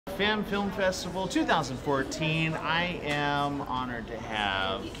Femme Film Festival 2014. I am honored to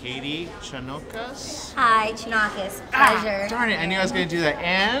have Katie Chonacas. Hi, Chonacas. Pleasure. Darn it, I knew I was going to do that.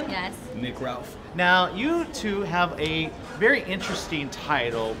 And Yes. Nick Ralph. now you two have a very interesting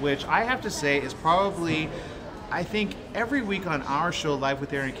title, which I have to say is probably, I think every week on our show, Live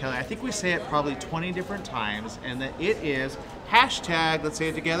with Aaron and Kelly, I think we say it probably 20 different times, and that it is hashtag, let's say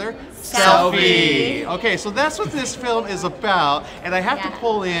it together, Selfie. Okay, so that's what this film is about, and I have to Yeah.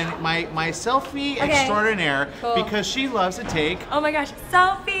 pull in my selfie extraordinaire Cool. because she loves to take. Oh my gosh,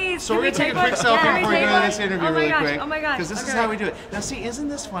 selfies! So Can we're we gonna take a one? quick selfie Can we before we take go to one? this interview Oh my really gosh, quick. oh my gosh. Because this is Okay. how we do it. Now see, isn't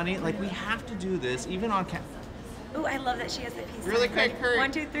this funny? Like we have to do this even on camera. Ooh, I love that she has the piece. Really quick, hurry.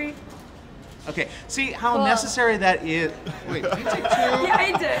 1, 2, 3. Okay, see how Cool. necessary that is. Wait, did you take two? Yeah,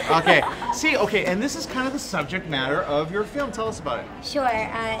 I did. Okay, see, okay, and this is kind of the subject matter of your film. Tell us about it. Sure.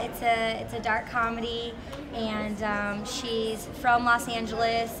 It's a dark comedy, and she's from Los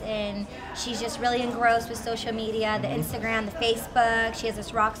Angeles, and she's just really engrossed with social media, the Instagram, the Facebook. She has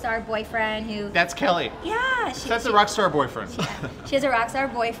this rock star boyfriend who. That's Kelly. Yeah. That's a rock star boyfriend. She has a rock star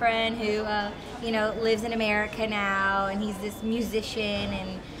boyfriend who, lives in America now, and he's this musician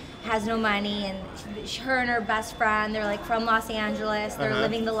and has no money. And her and her best friend, they're like from Los Angeles. They're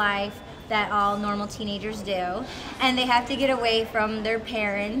living the life that all normal teenagers do, and they have to get away from their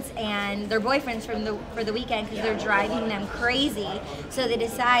parents and their boyfriends for the weekend because they're driving them crazy. So they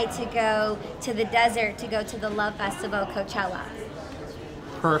decide to go to the desert to go to the Love Festival, Coachella.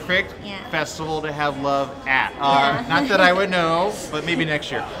 Perfect Yeah. festival to have love at. Not that I would know, but maybe next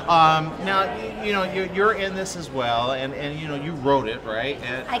year. Now, you're in this as well, and you wrote it, right?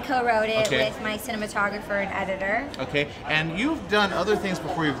 And, I co-wrote it Okay. with my cinematographer and editor. okay, and you've done other things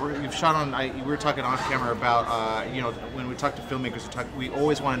before. You've shot on. We were talking off camera about, when we talk to filmmakers, we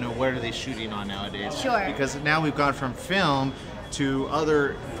always want to know what are they shooting on nowadays. Sure. Because now we've gone from film to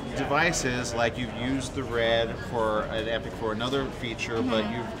other devices, like you've used the Red for an Epic for another feature, but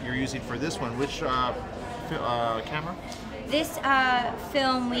you're using for this one. Which camera? This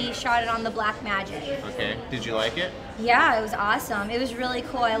film, we shot it on the Blackmagic. Okay. Did you like it? Yeah, it was awesome. It was really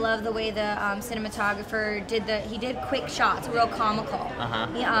cool. I love the way the cinematographer he did quick shots, real comical.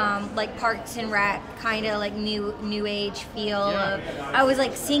 He, like Parks and Rec, kind of like new age feel. Yeah. I was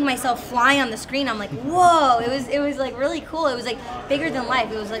like seeing myself fly on the screen. I'm like, whoa! It was like really cool. It was like bigger than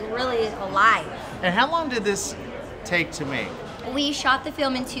life. It was like really alive. And how long did this take to make? We shot the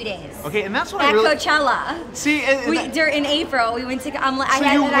film in 2 days. Okay, and that's what At I really Coachella. see. In April, we went to. I So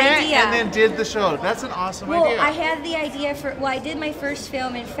had you an went idea. and then did the show. That's an awesome Well, idea. I had the idea for. Well, I did my first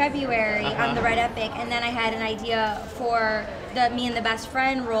film in February on the Red Epic, and then I had an idea for the me and the best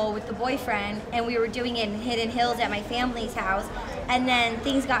friend role with the boyfriend, and we were doing it in Hidden Hills at my family's house, and then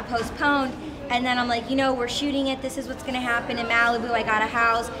things got postponed. And then I'm like, we're shooting it. This is what's going to happen in Malibu. I got a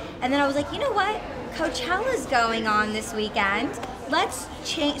house. And then I was like, you know what? Coachella's going on this weekend. Let's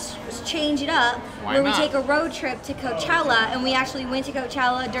change it up. Why where not? we take a road trip to Coachella, and we actually went to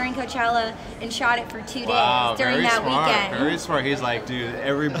Coachella during Coachella and shot it for 2 days Wow, during very that smart, weekend. Very smart. He's like, dude,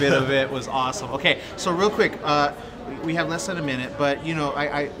 every bit of it was awesome. Okay, so real quick, we have less than a minute, but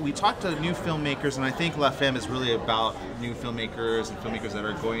we talked to new filmmakers, and I think La Femme is really about new filmmakers and filmmakers that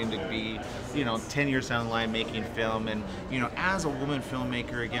are going to be, 10 years down the line making film. And as a woman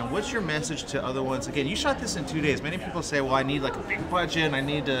filmmaker, again, what's your message to other ones? Again, you shot this in 2 days. Many people say, well, I need like a big budget, and I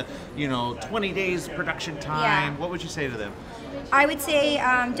need to, 20 days production time. Yeah. What would you say to them? I would say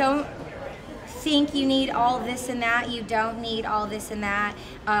don't think you need all this and that. You don't need all this and that.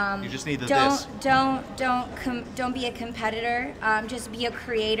 You just need the don't, this. Don't be a competitor. Just be a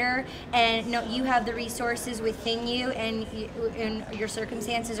creator, and know you have the resources within you and your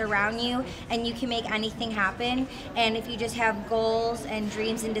circumstances around you, and you can make anything happen. And if you just have goals and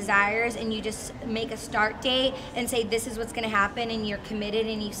dreams and desires, and you just make a start date and say this is what's going to happen, and you're committed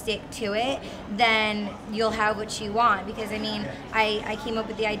and you stick to it, then you'll have what you want. Because I came up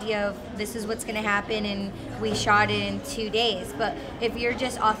with the idea of this is what's going to happen, and we shot it in 2 days. But if you're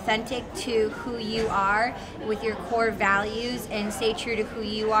just authentic to who you are with your core values, and stay true to who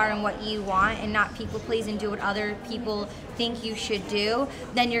you are and what you want, and not people please and do what other people think you should do,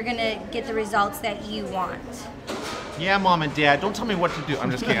 then you're gonna get the results that you want. Yeah, Mom and Dad, don't tell me what to do. I'm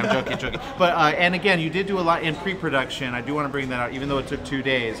just kidding, I'm joking. But, and again, you did do a lot in pre-production. I do want to bring that out, even though it took 2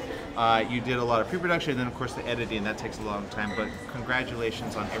 days. You did a lot of pre-production, and then of course the editing, that takes a long time. But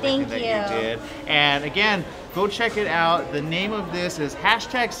congratulations on everything Thank that you did. And again, go check it out. The name of this is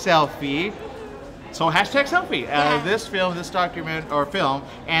 #selfie. So #selfie. This film, this document or film.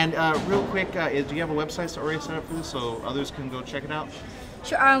 And real quick, do you have a website already set up for this so others can go check it out?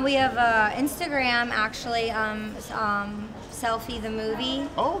 Sure. We have Instagram, actually, Selfie the movie.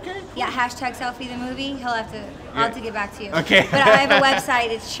 Oh, okay. Yeah, hashtag Selfie the movie. I'll have to get back to you. Okay. But I have a website.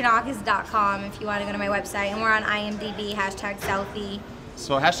 It's chonacas.com if you want to go to my website. And we're on IMDb, hashtag Selfie.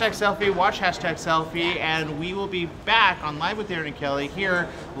 So hashtag selfie, watch hashtag selfie, and we will be back on Live with Aaron and Kelly here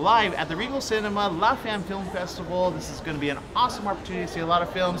live at the Regal Cinema La Femme Film Festival. This is going to be an awesome opportunity to see a lot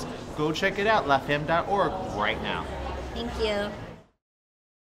of films. Go check it out, lafemme.org right now. Thank you.